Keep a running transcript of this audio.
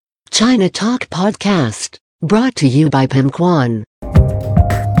China Talk Podcast, brought to you by Pim Kwan.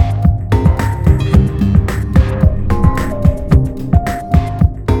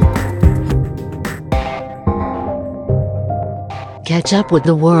 Catch up with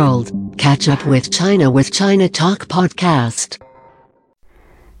the world. Catch up with China Talk Podcast.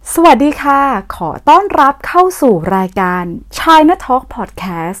 สวัสดีค่ะขอต้อนรับเข้าสู่รายการ China Talk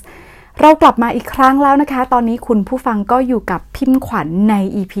Podcast เรากลับมาอีกครั้งแล้วนะคะตอนนี้คุณผู้ฟังก็อยู่กับพิมพ์ขวัญใน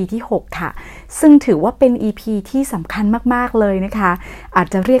EP ที่6ค่ะซึ่งถือว่าเป็น EP ที่สำคัญมากๆเลยนะคะอาจ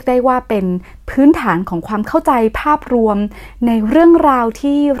จะเรียกได้ว่าเป็นพื้นฐานของความเข้าใจภาพรวมในเรื่องราว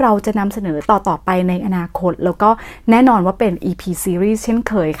ที่เราจะนำเสนอต่อๆไปในอนาคตแล้วก็แน่นอนว่าเป็น EP Series เช่น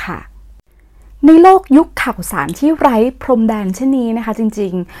เคยค่ะในโลกยุคข่าวสารที่ไร้พรมแดนเช่นนี้นะคะจริ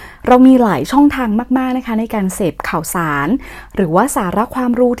งๆเรามีหลายช่องทางมากๆนะคะในการเสพข่าวสารหรือว่าสาระควา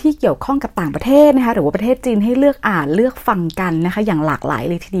มรู้ที่เกี่ยวข้องกับต่างประเทศนะคะหรือว่าประเทศจีนให้เลือกอ่านเลือกฟังกันนะคะอย่างหลากหลาย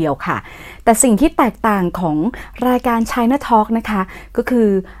เลยทีเดียวค่ะแต่สิ่งที่แตกต่างของรายการ China Talk นะคะก็คือ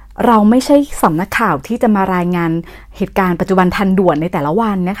เราไม่ใช่สำนักข่าวที่จะมารายงานเหตุการณ์ปัจจุบันทันด่วนในแต่ละ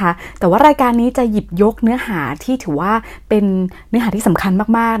วันนะคะแต่ว่ารายการนี้จะหยิบยกเนื้อหาที่ถือว่าเป็นเนื้อหาที่สำคัญ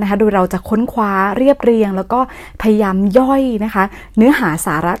มากๆนะคะโดยเราจะค้นคว้าเรียบเรียงแล้วก็พยายามย่อยนะคะเนื้อหาส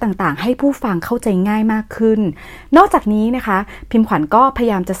าระต่างๆให้ผู้ฟังเข้าใจง่ายมากขึ้นนอกจากนี้นะคะพิมพ์ขวัญก็พย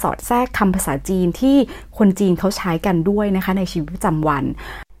ายามจะสอดแทรกคำภาษาจีนที่คนจีนเขาใช้กันด้วยนะคะในชีวิตประจำวัน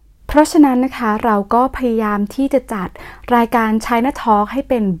เพราะฉะนั้นนะคะเราก็พยายามที่จะจัดรายการ China Talk ให้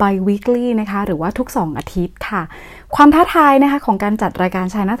เป็น bi-weekly นะคะหรือว่าทุก2อาทิตย์ค่ะความท้าทายนะคะของการจัดรายการ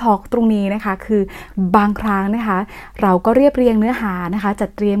China Talk ตรงนี้นะคะคือบางครั้งนะคะเราก็เรียบเรียงเนื้อหานะคะจัด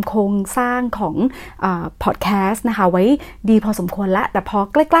เตรียมโครงสร้างของพอดแคสต์นะคะไว้ดีพอสมควรแล้วแต่พอ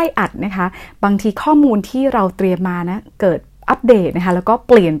ใกล้ๆอัดนะคะบางทีข้อมูลที่เราเตรียมมานะเกิดอัปเดตนะคะแล้วก็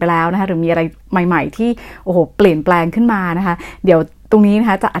เปลี่ยนไปแล้วนะคะหรือมีอะไรใหม่ๆที่โอ้โหเปลี่ยนแปลงขึ้นมานะคะเดี๋ยวตรงนี้นะ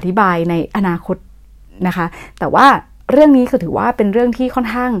คะจะอธิบายในอนาคตนะคะแต่ว่าเรื่องนี้คือถือว่าเป็นเรื่องที่ค่อน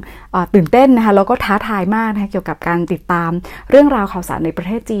ข้างตื่นเต้นนะคะแล้วก็ท้าทายมากนะคะเกี่ยวกับการติดตามเรื่องราวข่าวสารในประเ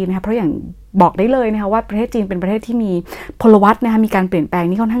ทศจีนนะคะเพราะอย่างบอกได้เลยนะคะว่าประเทศจีนเป็นประเทศที่มีพลวัตนะคะมีการเปลี่ยนแปลง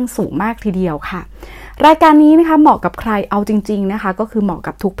ที่ค่อนข้างสูงมากทีเดียวค่ะรายการนี้นะคะเหมาะกับใครเอาจริงๆนะคะก็คือเหมาะ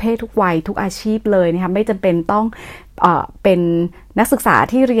กับทุกเพศทุกวัยทุกอาชีพเลยนะคะไม่จำเป็นต้องเป็นนักศึกษา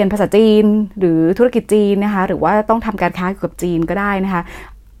ที่เรียนภาษาจีนหรือธุรกิจจีนนะคะหรือว่าต้องทำการค้าเกี่ยวกับจีนก็ได้นะคะ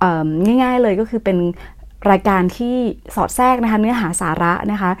ง่ายๆเลยก็คือเป็นรายการที่สอดแทรกนะคะเนื้อหาสาระ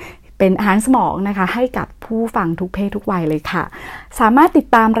นะคะเป็นอาหารสมองนะคะให้กับผู้ฟังทุกเพศทุกวัยเลยค่ะสามารถติด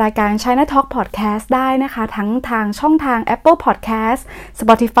ตามรายการ China Talk Podcast ได้นะคะทั้งทางช่องทาง Apple Podcast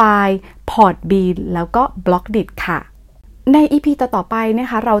Spotify Podbean แล้วก็ Blogdit ค่ะใน EP ต่อๆไปนะ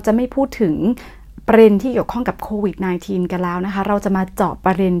คะเราจะไม่พูดถึงประเด็นที่เกี่ยวข้องกับโควิด -19 กันแล้วนะคะเราจะมาเจาะป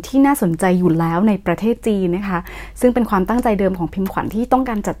ระเด็นที่น่าสนใจอยู่แล้วในประเทศจีนนะคะซึ่งเป็นความตั้งใจเดิมของพิมพ์ขวัญที่ต้อง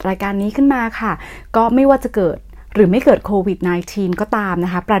การจัดรายการนี้ขึ้นมาค่ะก็ไม่ว่าจะเกิดหรือไม่เกิดโควิด -19 ก็ตามน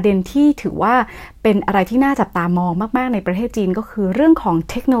ะคะประเด็นที่ถือว่าเป็นอะไรที่น่าจับตามองมากๆในประเทศจีนก็คือเรื่องของ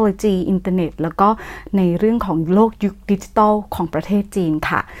เทคโนโลยีอินเทอร์เน็ตแล้วก็ในเรื่องของโลกยุคดิจิทัลของประเทศจีน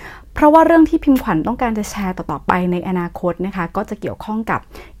ค่ะเพราะว่าเรื่องที่พิมพ์ขวัญต้องการจะแชร์ต่อๆไปในอนาคตนะคะก็จะเกี่ยวข้องกับ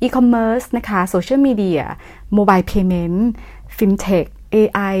อีคอมเมิร์ซนะคะโซเชียลมีเดียโมบายเพย์เมนต์ฟินเทค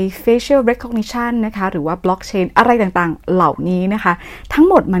AI facial recognition นะคะหรือว่าบล็อกเชนอะไรต่างๆเหล่านี้นะคะทั้ง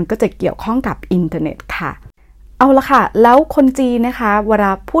หมดมันก็จะเกี่ยวข้องกับอินเทอร์เน็ตค่ะเอาละค่ะแล้วคนจีนนะคะเวล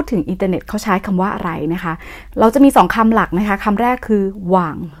าพูดถึงอินเทอร์เน็ตเขาใช้คำว่าอะไรนะคะเราจะมี2คำหลักนะคะคำแรกคือหว่า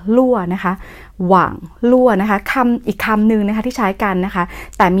งลั่วนะคะหว่างลั่วนะคะอีกคำหนึ่งนะคะที่ใช้กันนะคะ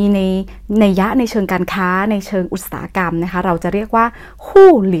แต่มีในนัยยะในเชิงการค้าในเชิงอุตสาหกรรมนะคะเราจะเรียกว่า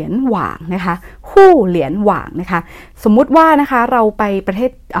ฮู่เหลียนหว่างนะคะฮู่เหลียนหว่างนะคะสมมุติว่านะคะเราไปประเท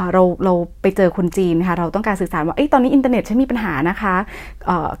ศเราไปเจอคนจีนนะคะเราต้องการสื่อสารว่าตอนนี้อินเทอร์เน็ตฉันมีปัญหานะคะ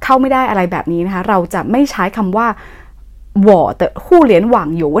เข้าไม่ได้อะไรแบบนี้นะคะเราจะไม่ใช้คำว่าหว่อแต่ฮู่เหลียนหว่าง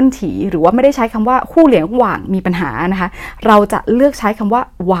อยู่วันถีหรือว่าไม่ได้ใช้คำว่าฮู่เหลียนหว่างมีปัญหานะคะเราจะเลือกใช้คำว่า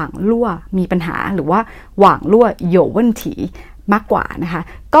หว่างลั่วมีปัญหาหรือว่าหว่างลั่วอยู่วันถีมากกว่านะคะ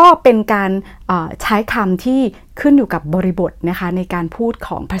ก็เป็นการใช้คำที่ขึ้นอยู่กับบริบทนะคะในการพูดข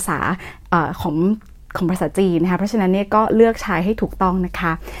องภาษาของภาษาจีนนะคะเพราะฉะนั้นเนี่ยก็เลือกใช้ให้ถูกต้องนะค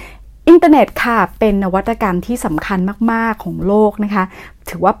ะอินเทอร์เน็ตค่ะเป็นนวัตกรรมที่สำคัญมากๆของโลกนะคะ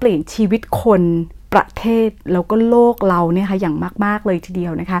ถือว่าเปลี่ยนชีวิตคนประเทศแล้วก็โลกเราเนี่ยค่ะอย่างมากๆเลยทีเดีย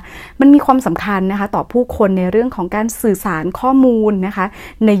วนะคะมันมีความสำคัญนะคะต่อผู้คนในเรื่องของการสื่อสารข้อมูลนะคะ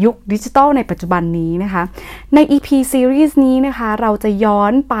ในยุคดิจิทัลในปัจจุบันนี้นะคะใน EP Series นี้นะคะเราจะย้อ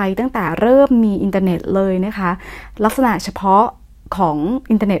นไปตั้งแต่เริ่มมีอินเทอร์เน็ตเลยนะคะลักษณะเฉพาะของ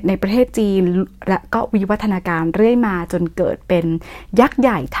อินเทอร์เน็ตในประเทศจีนและก็วิวัฒนาการเรื่อยมาจนเกิดเป็นยักษ์ให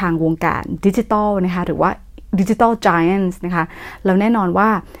ญ่ทางวงการดิจิทัลนะคะหรือว่า Digital Giants นะคะแล้วแน่นอนว่า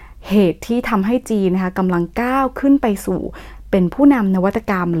เหตุที่ทำให้จีนนะคะกำลังก้าวขึ้นไปสู่เป็นผู้นำนวัต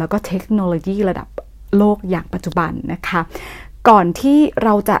กรรมแล้วก็เทคโนโลยีระดับโลกอย่างปัจจุบันนะคะก่อนที่เร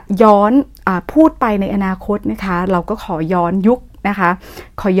าจะย้อนพูดไปในอนาคตนะคะเราก็ขอย้อนยุคนะคะ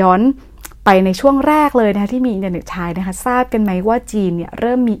ขอย้อนไปในช่วงแรกเลยนะคะที่มีอินเทอร์เน็ตใช้นะคะทราบกันไหมว่าจีนเนี่ยเ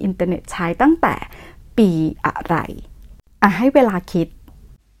ริ่มมีอินเทอร์เน็ตใช้ตั้งแต่ปีอะไรให้เวลาคิด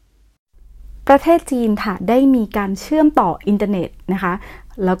ประเทศจีนค่ะได้มีการเชื่อมต่ออินเทอร์เน็ตนะคะ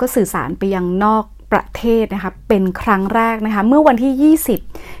แล้วก็สื่อสารไปยังนอกประเทศนะคะเป็นครั้งแรกนะคะเมื่อวันที่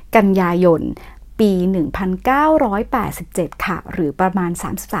20กันยายนปี1987ค่ะหรือประมาณ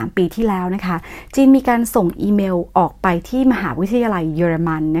33ปีที่แล้วนะคะจีนมีการส่งอีเมลออกไปที่มหาวิทยาลัยเยอร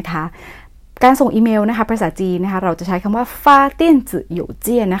มันนะคะการส่งอีเมลนะคะภาษาจีนนะคะเราจะใช้คำว่าฟ้าเตี้ยนจื่อหยู่เ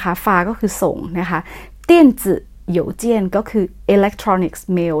จี้ยนนะคะฟ้าก็คือส่งนะคะเตี้ยนจื่อหยู่เจี้ยนก็คือ electronics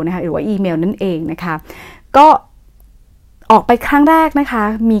mail นะคะหรือว่าอีเมลนั่นเองนะคะก็ออกไปครั้งแรกนะคะ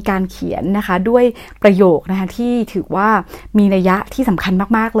มีการเขียนนะคะด้วยประโยคนะคะที่ถือว่ามีนัยยะที่สำคัญ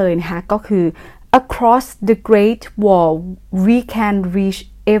มากๆเลยนะคะก็คือ across the Great Wall we can reach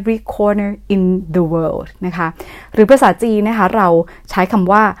every corner in the world นะคะหรือภาษาจีนนะคะเราใช้ค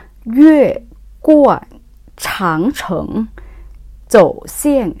ำว่า越过长城走向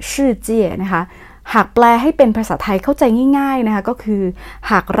世界นะคะหากแปลให้เป็นภาษาไทยเข้าใจง่ายๆนะคะก็คือ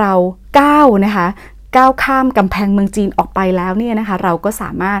หากเราก้าวข้ามกำแพงเมืองจีนออกไปแล้วเนี่ยนะคะเราก็ส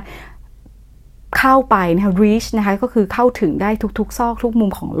ามารถเข้าไปนะคะ reach นะคะก็คือเข้าถึงได้ทุกๆซอกทุกมุม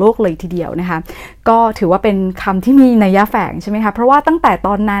ของโลกเลยทีเดียวนะคะก็ถือว่าเป็นคำที่มีนัยแฝงใช่ไหมคะเพราะว่าตั้งแต่ต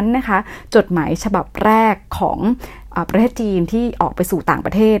อนนั้นนะคะจดหมายฉบับแรกของประเทศจีนที่ออกไปสู่ต่างป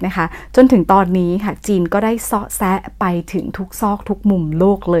ระเทศนะคะจนถึงตอนนี้ค่ะจีนก็ได้เซาะแซะไปถึงทุกซอกทุกมุมโล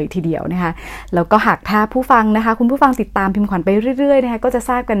กเลยทีเดียวนะคะแล้วก็หากถ้าผู้ฟังนะคะคุณผู้ฟังติดตามพิมพ์ขวัญไปเรื่อยๆนะคะก็จะ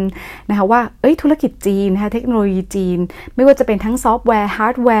ทราบกันนะคะว่าธุรกิจจีนนะคะเทคโนโลยีจีนไม่ว่าจะเป็นทั้งซอฟต์แวร์ฮา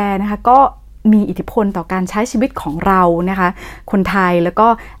ร์ดแวร์นะคะก็มีอิทธิพลต่อการใช้ชีวิตของเรานะคะคนไทยแล้วก็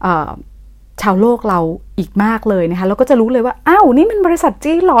ชาวโลกเราอีกมากเลยนะคะแล้วก็จะรู้เลยว่าอ้าวนี่มันบริษัท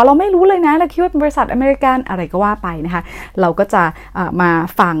จีนหรอเราไม่รู้เลยนะเราคิดว่าเป็นบริษัทอเมริกันอะไรก็ว่าไปนะคะเราก็จะมา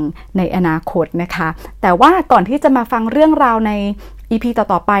ฟังในอนาคตนะคะแต่ว่าก่อนที่จะมาฟังเรื่องราวใน EP ต่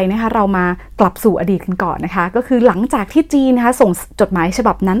อๆไปนะคะเรามากลับสู่อดีตกันก่อนนะคะก็คือหลังจากที่จีนนะคะส่งจดหมายฉ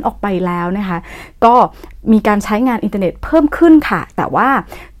บับนั้นออกไปแล้วนะคะก็มีการใช้งานอินเทอร์เน็ตเพิ่มขึ้นค่ะแต่ว่า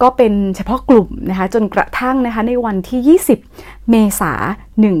ก็เป็นเฉพาะกลุ่มนะคะจนกระทั่งนะคะในวันที่20เมษาย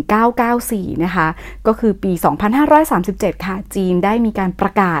น1994นะคะก็คือปี2537ค่ะจีนได้มีการปร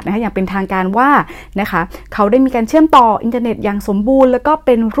ะกาศนะคะอย่างเป็นทางการว่านะคะเขาได้มีการเชื่อมต่ออินเทอร์เน็ตอย่างสมบูรณ์แล้วก็เ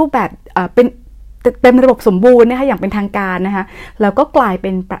ป็นรูปแบบเป็นระบบสมบูรณ์นะคะอย่างเป็นทางการนะคะแล้วก็กลายเป็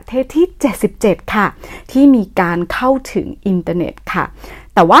นประเทศที่77ค่ะที่มีการเข้าถึงอินเทอร์เน็ตค่ะ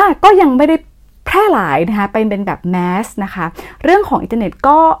แต่ว่าก็ยังไม่ได้แพร่หลายนะคะเป็นแบบแมสนะคะเรื่องของอินเทอร์เน็ต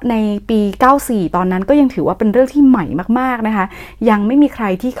ก็ในปี94ตอนนั้นก็ยังถือว่าเป็นเรื่องที่ใหม่มากๆนะคะยังไม่มีใคร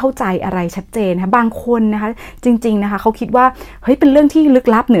ที่เข้าใจอะไรชัดเจนนะคะบางคนนะคะจริงๆนะคะเขาคิดว่าเฮ้ยเป็นเรื่องที่ลึก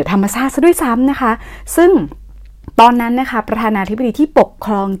ลับเหนือธรรมชาติซะด้วยซ้ำนะคะซึ่งตอนนั้นนะคะประธานาธิบดีที่ปกค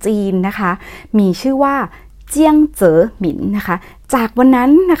รองจีนนะคะมีชื่อว่าเจียงเจ๋อหมินนะคะจากวันนั้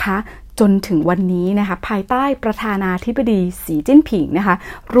นนะคะจนถึงวันนี้นะคะภายใต้ประธานาธิบดีสีจิ้นผิงนะคะ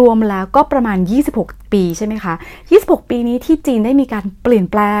รวมแล้วก็ประมาณ26ปีใช่ไหมคะ26ปีนี้ที่จีนได้มีการเปลี่ยน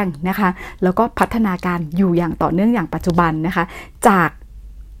แปลงนะคะแล้วก็พัฒนาการอยู่อย่างต่อเนื่องอย่างปัจจุบันนะคะจาก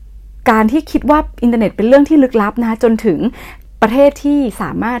การที่คิดว่าอินเทอร์เน็ตเป็นเรื่องที่ลึกลับนะคะจนถึงประเทศที่ส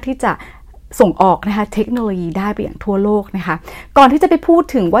ามารถที่จะส่งออกนะคะเทคโนโลยีได้ไปอย่างทั่วโลกนะคะก่อนที่จะไปพูด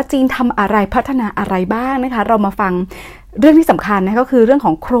ถึงว่าจีนทำอะไรพัฒนาอะไรบ้างนะคะเรามาฟังเรื่องที่สำคัญนะก็คือเรื่องข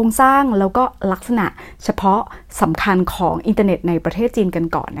องโครงสร้างแล้วก็ลักษณะเฉพาะสำคัญของอินเทอร์เน็ตในประเทศจีนกัน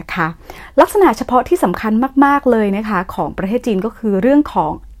ก่อนนะคะลักษณะเฉพาะที่สำคัญมากๆเลยนะคะของประเทศจีนก็คือเรื่องขอ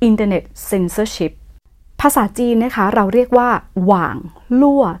งอินเทอร์เน็ตเซนเซอร์ชิพภาษาจีนนะคะเราเรียกว่าหว่าง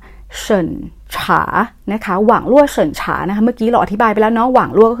ลั่วเฉินฉานะคะหว่างลั่วเฉินฉานะคะเมื่อกี้เราอธิบายไปแล้วเนาะหว่าง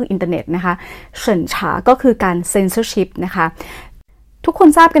ลั่วก็คืออินเทอร์เน็ตนะคะเฉินฉาก็คือการเซนเซอร์ชิพนะคะทุกคน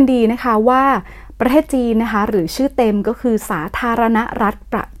ทราบกันดีนะคะว่าประเทศจีนนะคะหรือชื่อเต็มก็คือสาธารณรัฐ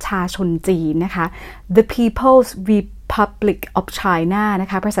ประชาชนจีนนะคะ The People's Republic of China นะ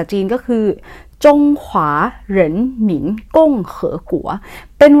คะภาษาจีนก็คือจงหวาเหรินหมิงก้งเหอกัว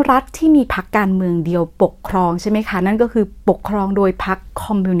เป็นรัฐที่มีพรรคการเมืองเดียวปกครองใช่ไหมคะนั่นก็คือปกครองโดยพรรคค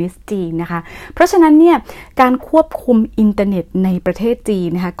อมมิวนิสต์จีนนะคะเพราะฉะนั้นเนี่ยการควบคุมอินเทอร์เน็ตในประเทศจีน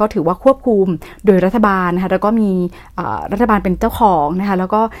นะคะก็ถือว่าควบคุมโดยรัฐบาลนะคะแล้วก็มีรัฐบาลเป็นเจ้าของนะคะแล้ว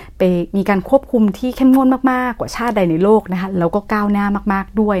ก็มีการควบคุมที่เข้มงวดมากๆกว่าชาติใดในโลกนะคะแล้วก็ก้าวหน้ามาก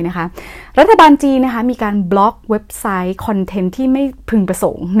ๆด้วยนะคะรัฐบาลจีนนะคะมีการบล็อกเว็บไซต์คอนเทนต์ที่ไม่พึงประส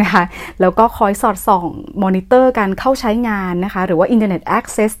งค์นะคะแล้วก็คอย อยสอดส่องมอนิเตอร์การเข้าใช้งานนะคะหรือว่า Internet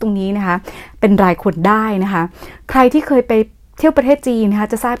Access ตรงนี้นะคะเป็นรายคนได้นะคะใครที่เคยไปเที่ยวประเทศจีนนะคะ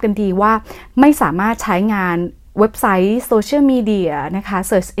จะทราบกันดีว่าไม่สามารถใช้งานเว็บไซต์โซเชียลมีเดียนะคะ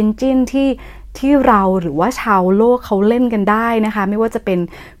Search Engine ที่เราหรือว่าชาวโลกเขาเล่นกันได้นะคะไม่ว่าจะเป็น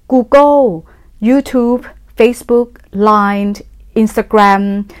Google YouTube Facebook Line Instagram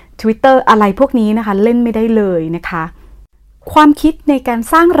Twitter อะไรพวกนี้นะคะเล่นไม่ได้เลยนะคะความคิดในการ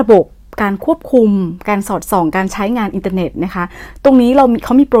สร้างระบบการควบคุมการสอดส่องการใช้งานอินเทอร์เน็ตนะคะตรงนี้เข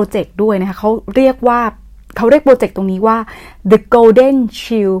ามีโปรเจกต์ด้วยนะคะเขาเรียกโปรเจกต์ตรงนี้ว่า The Golden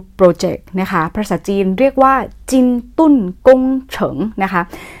Shield Project นะคะภาษาจีนเรียกว่าจินตุ้นกงเฉิงนะคะ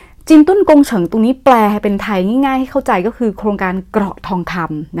จินตุ้นกงเฉิงตรงนี้แปลให้เป็นไทยง่ายๆให้เข้าใจก็คือโครงการเกราะทองค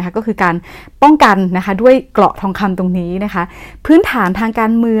ำนะคะก็คือการป้องกันนะคะด้วยเกราะทองคำตรงนี้นะคะพื้นฐานทางกา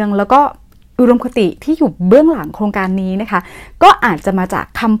รเมืองแล้วก็อุดมคติที่อยู่เบื้องหลังโครงการนี้นะคะก็อาจจะมาจาก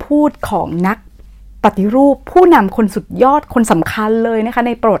คำพูดของนักปฏิรูปผู้นำคนสุดยอดคนสำคัญเลยนะคะใ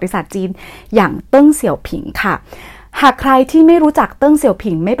นประวัติศาสตร์จีนอย่างเติ้งเสี่ยวผิงค่ะหากใครที่ไม่รู้จักเติ้งเสี่ยว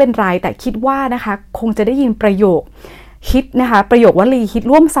ผิงไม่เป็นไรแต่คิดว่านะคะคงจะได้ยินประโยคฮิตนะคะประโยควลีฮิต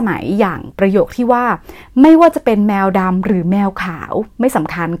ร่วมสมัยอย่างประโยคที่ว่าไม่ว่าจะเป็นแมวดำหรือแมวขาวไม่ส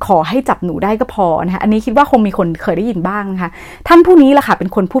ำคัญขอให้จับหนูได้ก็พอนะคะอันนี้คิดว่าคงมีคนเคยได้ยินบ้างนะคะท่านผู้นี้แหละค่ะเป็น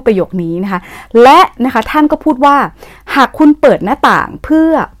คนพูดประโยคนี้นะคะและนะคะท่านก็พูดว่าหากคุณเปิดหน้าต่างเพื่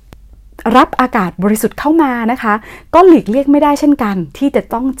อรับอากาศบริสุทธิ์เข้ามานะคะก็หลีกเลี่ยงไม่ได้เช่นกันที่จะ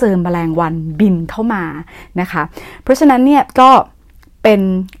ต้องเจอแมลงวันบินเข้ามานะคะเพราะฉะนั้นเนี่ยก็เป็น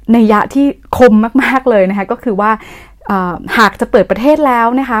นัยยะที่คมมากๆเลยนะคะก็คือว่าหากจะเปิดประเทศแล้ว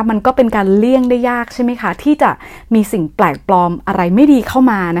นะคะมันก็เป็นการเลี่ยงได้ยากใช่ไหมคะที่จะมีสิ่งแปลกปลอมอะไรไม่ดีเข้า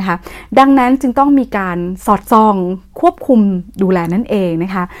มานะคะดังนั้นจึงต้องมีการสอดส่องควบคุมดูแลนั่นเองน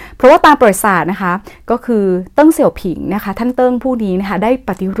ะคะเพราะว่าตามประวัติศาสตร์นะคะก็คือเติ้งเสี่ยวผิงนะคะท่านเติ้งผู้นี้นะคะได้ป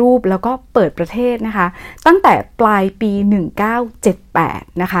ฏิรูปแล้วก็เปิดประเทศนะคะตั้งแต่ปลายปี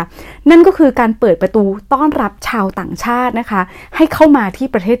1978นะคะนั่นก็คือการเปิดประตูต้อนรับชาวต่างชาตินะคะให้เข้ามาที่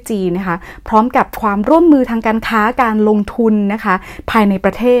ประเทศจีนนะคะพร้อมกับความร่วมมือทางการค้าการลงทุนนะคะภายในป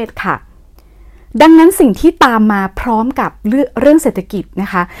ระเทศค่ะดังนั้นสิ่งที่ตามมาพร้อมกับเรื่องเศรษฐกิจนะ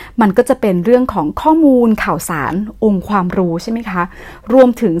คะมันก็จะเป็นเรื่องของข้อมูลข่าวสารองค์ความรู้ใช่ไหมคะรวม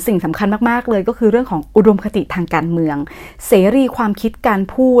ถึงสิ่งสำคัญมากๆเลยก็คือเรื่องของอุดมคติทางการเมืองเสรีความคิดการ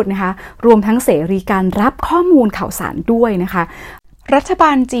พูดนะคะรวมทั้งเสรีการรับข้อมูลข่าวสารด้วยนะคะรัฐบ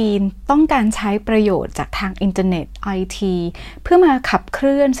าลจีนต้องการใช้ประโยชน์จากทางอินเทอร์เน็ต IT เพื่อมาขับเค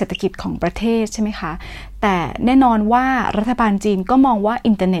ลื่อนเศรษฐกิจของประเทศใช่ไหมคะแต่แน่นอนว่ารัฐบาลจีนก็มองว่า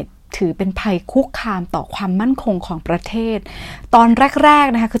อินเทอร์เน็ตถือเป็นภัยคุกคามต่อความมั่นคงของประเทศตอนแรก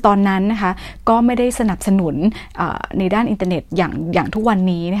ๆนะคะคือตอนนั้นนะคะก็ไม่ได้สนับสนุนในด้านอินเทอร์เน็ตอย่างทุกวัน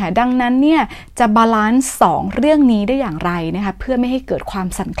นี้นะคะดังนั้นเนี่ยจะบาลานซ์2เรื่องนี้ได้อย่างไรนะคะเพื่อไม่ให้เกิดความ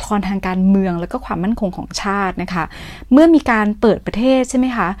สั่นคลอนทางการเมืองแล้วก็ความมั่นคงของชาตินะคะเมื่อมีการเปิดประเทศใช่ไหม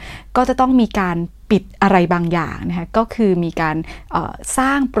คะก็จะต้องมีการปิดอะไรบางอย่างนะคะก็คือมีการสร้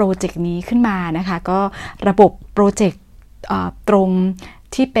างโปรเจกต์นี้ขึ้นมานะคะก็ระบบโปรเจกต์ตรง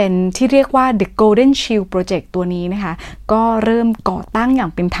ที่เรียกว่า The Golden Shield Project ตัวนี้นะคะก็เริ่มก่อตั้งอย่า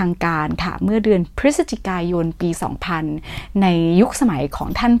งเป็นทางการค่ะเมื่อเดือนพฤศจิกายนปี 2000 ในยุคสมัยของ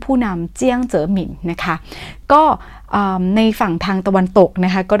ท่านผู้นำเจี้ยงเจ๋อหมินนะคะก็ในฝั่งทางตะวันตกน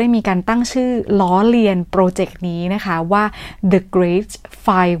ะคะก็ได้มีการตั้งชื่อล้อเลียนโปรเจกต์นี้นะคะว่า The Great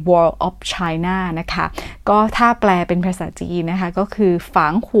Firewall of China นะคะก็ถ้าแปลเป็นภาษาจีนนะคะก็คือฝา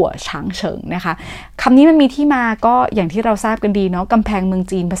งหัวฉางเฉิงนะคะคำนี้มันมีที่มาก็อย่างที่เราทราบกันดีเนาะกำแพงเมือง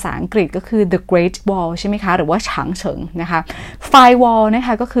จีนภาษาอังกฤษก็คือ The Great Wall ใช่ไหมคะหรือว่าฉางเฉิงนะคะ Firewall นะค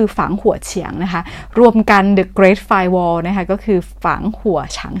ะก็คือฝางหัวเฉียงนะคะรวมกัน The Great Firewall นะคะก็คือฝางหัว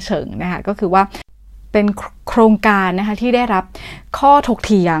ฉางเฉิงนะคะก็คือว่าเป็นโครงการนะคะที่ได้รับข้อถกเ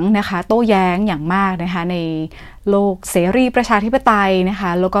ถียงนะคะโต้แย้งอย่างมากนะคะในโลกเสรีประชาธิปไตยนะคะ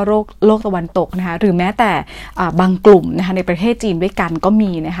แล้วก็โลกตะวันตกนะคะหรือแม้แต่บางกลุ่มนะคะในประเทศจีนด้วยกันก็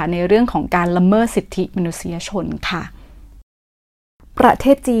มีนะคะในเรื่องของการละเมิดสิทธิมนุษยชนค่ะประเท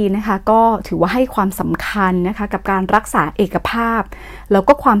ศจีนนะคะก็ถือว่าให้ความสำคัญนะคะกับการรักษาเอกภาพแล้ว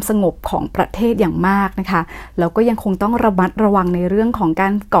ก็ความสงบของประเทศอย่างมากนะคะแล้วก็ยังคงต้องระมัดระวังในเรื่องของกา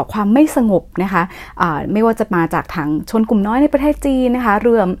รก่อความไม่สงบนะคะไม่ว่าจะมาจากทางชนกลุ่มน้อยในประเทศจีนนะคะ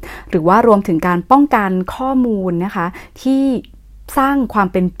หรือว่ารวมถึงการป้องกันข้อมูลนะคะที่สร้างความ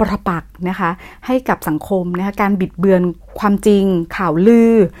เป็นปรปักษ์นะคะให้กับสังคมนะคะการบิดเบือนความจริงข่าวลื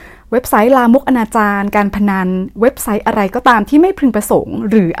อเว็บไซต์ลามกอนาจารการพนันเว็บไซต์อะไรก็ตามที่ไม่พึงประสงค์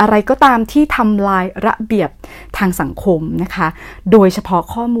หรืออะไรก็ตามที่ทำลายระเบียบทางสังคมนะคะโดยเฉพาะ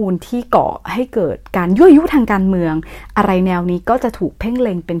ข้อมูลที่ก่อให้เกิดการยั่วยุทางการเมืองอะไรแนวนี้ก็จะถูกเพ่งเ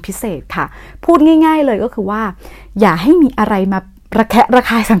ล็งเป็นพิเศษค่ะพูดง่ายๆเลยก็คือว่าอย่าให้มีอะไร ระแคะระ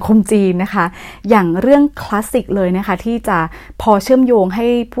คายสังคมจีนนะคะอย่างเรื่องคลาสสิกเลยนะคะที่จะพอเชื่อมโยงให้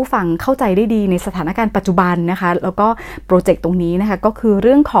ผู้ฟังเข้าใจได้ดีในสถานการณ์ปัจจุบันนะคะแล้วก็โปรเจกต์ตรงนี้นะคะก็คือเ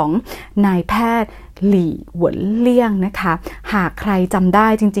รื่องของนายแพทย์หลี่หวนเลี่ยงนะคะหากใครจำได้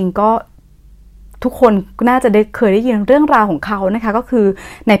จริงๆก็ทุกคนน่าจะเคยได้ยินเรื่องราวของเขานะคะก็คือ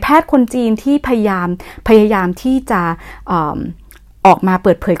นายแพทย์คนจีนที่พยายามที่จะออกมาเ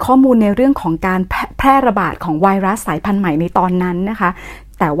ปิดเผยข้อมูลในเรื่องของการแพร่ระบาดของไวรัสสายพันธุ์ใหม่ในตอนนั้นนะคะ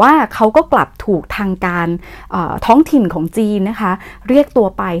แต่ว่าเขาก็กลับถูกทางการท้องถิ่นของจีนนะคะเรียกตัว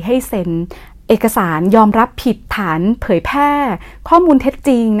ไปให้เซ็นเอกสารยอมรับผิดฐานเผยแพร่ข้อมูลเท็จจ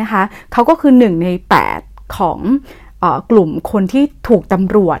ริงนะคะเขาก็คือ1 ใน 8ของกลุ่มคนที่ถูกต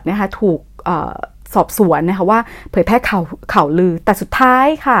ำรวจนะคะถูกสอบสวนนะคะว่าเผยแพร่ข่าวลือแต่สุดท้าย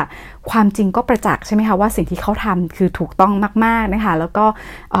ค่ะความจริงก็ประจักษ์ใช่ไหมคะว่าสิ่งที่เขาทำคือถูกต้องมากๆนะคะแล้วก็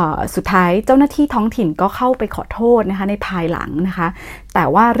สุดท้ายเจ้าหน้าที่ท้องถิ่นก็เข้าไปขอโทษนะคะในภายหลังนะคะแต่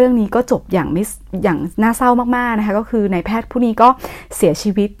ว่าเรื่องนี้ก็จบอย่างน่าเศร้ามากๆนะคะก็คือนายแพทย์ผู้นี้ก็เสีย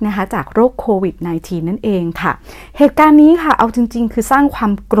ชีวิตนะคะจากโรคโควิด -19 นั่นเองค่ะเหตุการณ์นี้ค่ะเอาจริงๆคือสร้างควา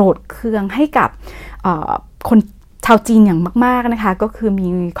มโกรธเคืองให้กับคนชาวจีนอย่างมากๆนะคะก็คือมี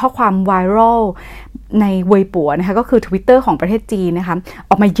ข้อความไวรัลในเว่ยป๋วนะคะก็คือ Twitter ของประเทศจีนนะคะ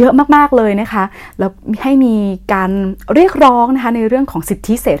ออกมาเยอะมากๆเลยนะคะแล้วให้มีการเรียกร้องนะคะในเรื่องของสิท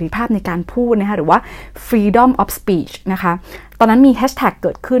ธิเสรีภาพในการพูดนะคะหรือว่า freedom of speech นะคะตอนนั้นมีแฮชแท็กเ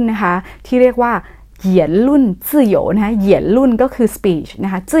กิดขึ้นนะคะที่เรียกว่าเหยียนรุ่นซื่อโหยนะคะเหยียนรุ่นก็คือ speech น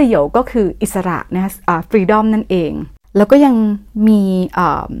ะคะซื่อโหยก็คืออิสระนะคะfreedom นั่นเองแล้วก็ยังมี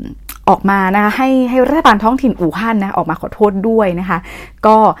ออกมานะคะให้รัฐบาลท้องถิ่นอู่ฮั่นนะออกมาขอโทษด้วยนะคะ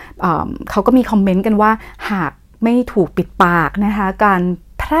ก็เขาก็มีคอมเมนต์กันว่าหากไม่ถูกปิดปากนะคะการ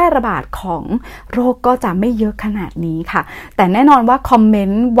แพร่ระบาดของโรคก็จะไม่เยอะขนาดนี้ค่ะแต่แน่นอนว่าคอมเมน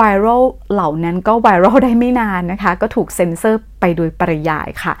ต์ไวรัลเหล่านั้นก็ไวรัลได้ไม่นานนะคะก็ถูกเซ็นเซอร์ไปโดยปริยาย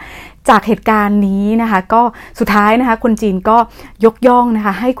ค่ะจากเหตุการณ์นี้นะคะก็สุดท้ายนะคะคนจีนก็ยกย่องนะค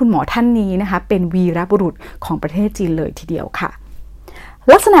ะให้คุณหมอท่านนี้นะคะเป็นวีรบุรุษของประเทศจีนเลยทีเดียวค่ะ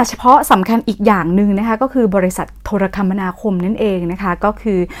ลักษณะเฉพาะสำคัญอีกอย่างหนึ่งนะคะก็คือบริษัทโทรคมนาคมนั่นเองนะคะก็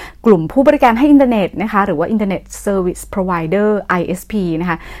คือกลุ่มผู้บริการให้อินเทอร์เน็ตนะคะหรือว่า Internet Service Provider ISP นะ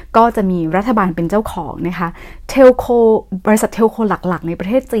คะก็จะมีรัฐบาลเป็นเจ้าของนะคะเทลโคบริษัทเทลโคหลักๆในประ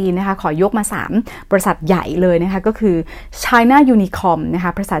เทศจีนนะคะขอยกมา3บริษัทใหญ่เลยนะคะก็คือ China Unicom นะค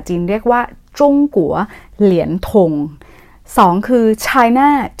ะภาษาจีนเรียกว่าจงกัวเหลียนทง2คือ China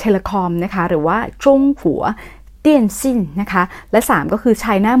Telecom นะคะหรือว่าจงกัวเตี้ยนซินนะคะและ3ก็คือ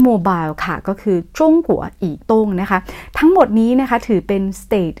China Mobile ค่ะก็คือจงกัวอีต้งนะคะทั้งหมดนี้นะคะถือเป็น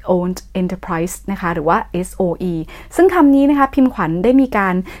State Owned Enterprise นะคะหรือว่า SOE ซึ่งคำนี้นะคะพิมพ์ขวัญได้มีกา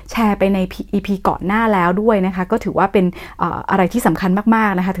รแชร์ไปใน EP ก่อนหน้าแล้วด้วยนะคะก็ถือว่าเป็นอะไรที่สำคัญมาก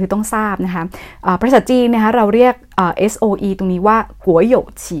ๆนะคะคือต้องทราบนะคะภาษาจีนนะคะเราเรียกSOE ตรงนี้ว่ากัวหยก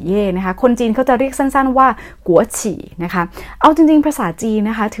ฉี่เย่นะคะคนจีนเขาจะเรียกสั้นๆว่ากัวฉี่นะคะเอาจริงๆภาษาจีน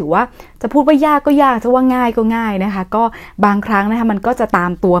นะคะถือว่าจะพูดว่ายากก็ยากจะว่าง่ายก็ง่ายนะคะก็บางครั้งนะคะมันก็จะตา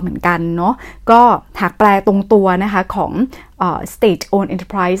มตัวเหมือนกันเนาะก็หากแปลตรงตัวนะคะของState Owned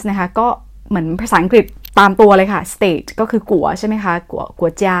Enterprise นะคะก็เหมือนภาษาอังกฤษตามตัวเลยค่ะ State ก็คือกัวใช่ไหมคะกัว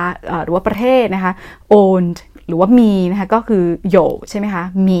จาหรือว่าประเทศนะคะ Ownedหรือว่ามีนะคะก็คือโยใช่ไหมคะ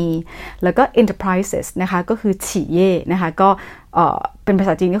มีแล้วก็ enterprises นะคะก็คือฉี่เย่นะคะก็เป็นภาษ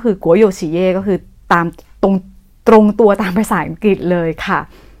าจีนก็คือกัวโยฉี่เย่ก็คือตามตรงตัวตามภาษาอังกฤษเลยค่ะ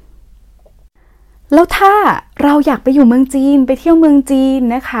แล้วถ้าเราอยากไปอยู่เมืองจีนไปเที่ยวเมืองจีน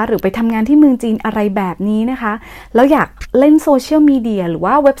นะคะหรือไปทำงานที่เมืองจีนอะไรแบบนี้นะคะแล้วอยากเล่นโซเชียลมีเดียหรือ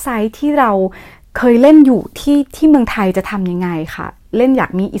ว่าเว็บไซต์ที่เราเคยเล่นอยู่ที่เมืองไทยจะทำยังไงค่ะเล่นอยา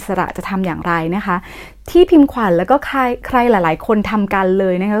กมีอิสระจะทำอย่างไรนะคะที่พิมพ์ขวัญแล้วก็ใครหลายๆคนทำกันเล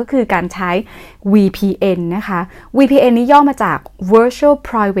ยนะคะก็คือการใช้ VPN นะคะ VPN นี้ย่อมาจาก Virtual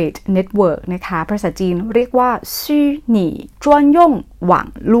Private Network นะคะภาษาจีนเรียกว่าซื่อหนี่จวนย่งหวัง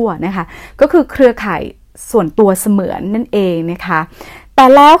ลั่วนะคะก็คือเครือข่ายส่วนตัวเสมือนนั่นเองนะคะแต่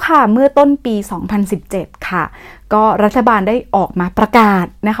แล้วค่ะเมื่อต้นปี 2017 ค่ะก็รัฐบาลได้ออกมาประกาศ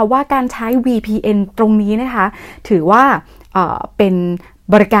นะคะว่าการใช้ VPN ตรงนี้นะคะถือว่าเป็น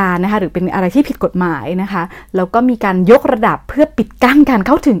บริการนะคะหรือเป็นอะไรที่ผิดกฎหมายนะคะแล้วก็มีการยกระดับเพื่อปิดกั้นการเ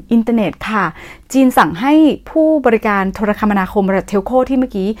ข้าถึงอินเทอร์เน็ตค่ะจีนสั่งให้ผู้บริการโทรคมนาคมระดับเทลโคที่เมื่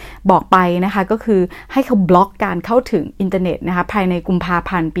อกี้บอกไปนะคะก็คือให้เขาบล็อกการเข้าถึงอินเทอร์เน็ตนะคะภายในกุมภา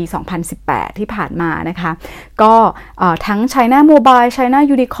พันธ์ปี 2018 ที่ผ่านมานะคะก็ทั้ง China Mobile China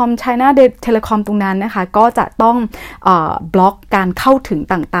Unicom China Telecom ตรงนั้นนะคะก็จะต้องบล็อกการเข้าถึง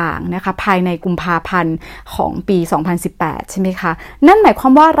ต่างๆนะคะภายในกุมภาพันธ์ของปี 2018 ใช่ไหมคะนั่นหมายค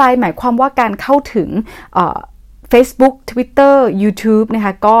วามว่าอะไรหมายความว่าการเข้าถึง Facebook Twitter YouTube นะค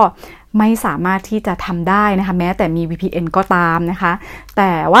ะก็ไม่สามารถที่จะทำได้นะคะแม้แต่มี VPN ก็ตามนะคะแ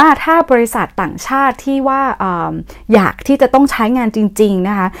ต่ว่าถ้าบริษัทต่างชาติที่ว่าอยากที่จะต้องใช้งานจริงๆน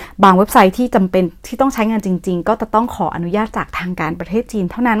ะคะบางเว็บไซต์ที่จำเป็นที่ต้องใช้งานจริงๆก็จะต้องขออนุญาตจากทางการประเทศจีน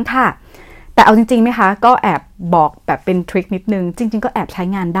เท่านั้นค่ะแต่เอาจริงๆไหมคะก็แอบบอกแบบเป็นทริคนิดนึงจริงๆก็แอบใช้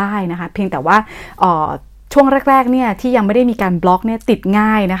งานได้นะคะเพียงแต่ว่าช่วงแรกๆเนี่ยที่ยังไม่ได้มีการบล็อกเนี่ยติดง่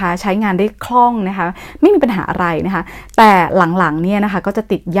ายนะคะใช้งานได้คล่องนะคะไม่มีปัญหาอะไรนะคะแต่หลังๆเนี่ยนะคะก็จะ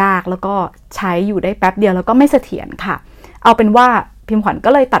ติดยากแล้วก็ใช้อยู่ได้แป๊บเดียวแล้วก็ไม่เสถียรค่ะเอาเป็นว่าพิมพ์ขวัญก็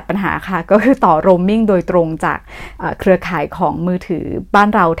เลยตัดปัญหาค่ะก็คือต่อโรมมิ่งโดยตรงจากเครือข่ายของมือถือบ้าน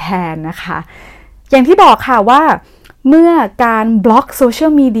เราแทนนะคะอย่างที่บอกค่ะว่าเมื่อการบล็อกโซเชีย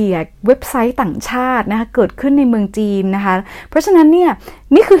ลมีเดียเว็บไซต์ต่างชาตินะคะเกิดขึ้นในเมืองจีนนะคะเพราะฉะนั้นเนี่ย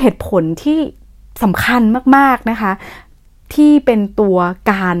นี่คือเหตุผลที่สำคัญมากๆนะคะที่เป็นตัว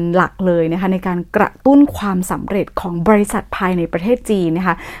การหลักเลยนะคะในการกระตุ้นความสำเร็จของบริษัทภายในประเทศจีนนะค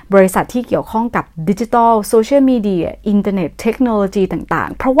ะบริษัทที่เกี่ยวข้องกับดิจิทัลโซเชียลมีเดียอินเทอร์เน็ตเทคโนโลยีต่าง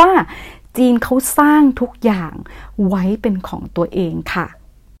ๆเพราะว่าจีนเขาสร้างทุกอย่างไว้เป็นของตัวเองค่ะ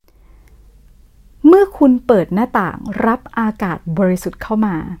เมื่อคุณเปิดหน้าต่างรับอากาศบริสุทธิ์เข้าม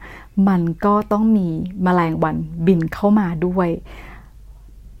ามันก็ต้องมีแมลงวันบินเข้ามาด้วย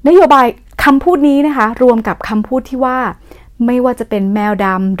นโยบายคำพูดนี้นะคะรวมกับคำพูดที่ว่าไม่ว่าจะเป็นแมวด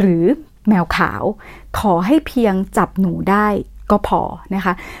ำหรือแมวขาวขอให้เพียงจับหนูได้ก็พอนะค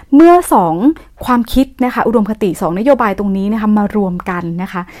ะเมื่อ2ความคิดนะคะอุดมคติ2นโยบายตรงนี้นะคะมารวมกันนะ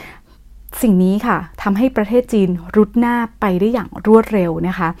คะสิ่งนี้ค่ะทำให้ประเทศจีนรุดหน้าไปได้อย่างรวดเร็วน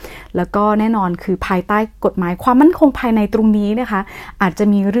ะคะแล้วก็แน่นอนคือภายใต้กฎหมายความมั่นคงภายในตรงนี้นะคะอาจจะ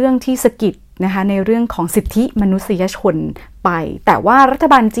มีเรื่องที่สะกิดนะคะในเรื่องของสิทธิมนุษยชนไปแต่ว่ารัฐ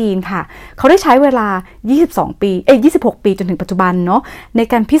บาลจีนค่ะเขาได้ใช้เวลา26 ปีจนถึงปัจจุบันเนาะใน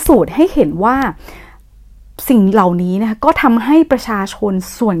การพิสูจน์ให้เห็นว่าสิ่งเหล่านี้นะคะก็ทำให้ประชาชน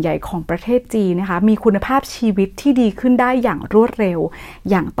ส่วนใหญ่ของประเทศจีนนะคะมีคุณภาพชีวิตที่ดีขึ้นได้อย่างรวดเร็ว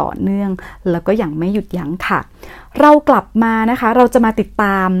อย่างต่อเนื่องแล้วก็อย่างไม่หยุดยั้งค่ะเรากลับมานะคะเราจะมาติดต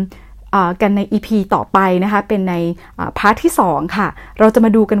ามกันใน EP ต่อไปนะคะเป็นในพาร์ทที่2ค่ะเราจะมา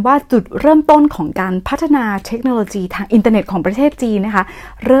ดูกันว่าจุดเริ่มต้นของการพัฒนาเทคโนโลยีทางอินเทอร์เน็ตของประเทศจีนนะคะ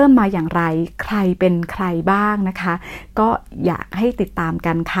เริ่มมาอย่างไรใครเป็นใครบ้างนะคะก็อยากให้ติดตาม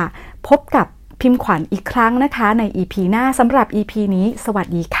กันค่ะพบกับพิมพ์ขวัญอีกครั้งนะคะใน EP หน้าสำหรับ EP นี้สวัส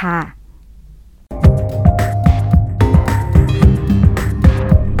ดีค่ะ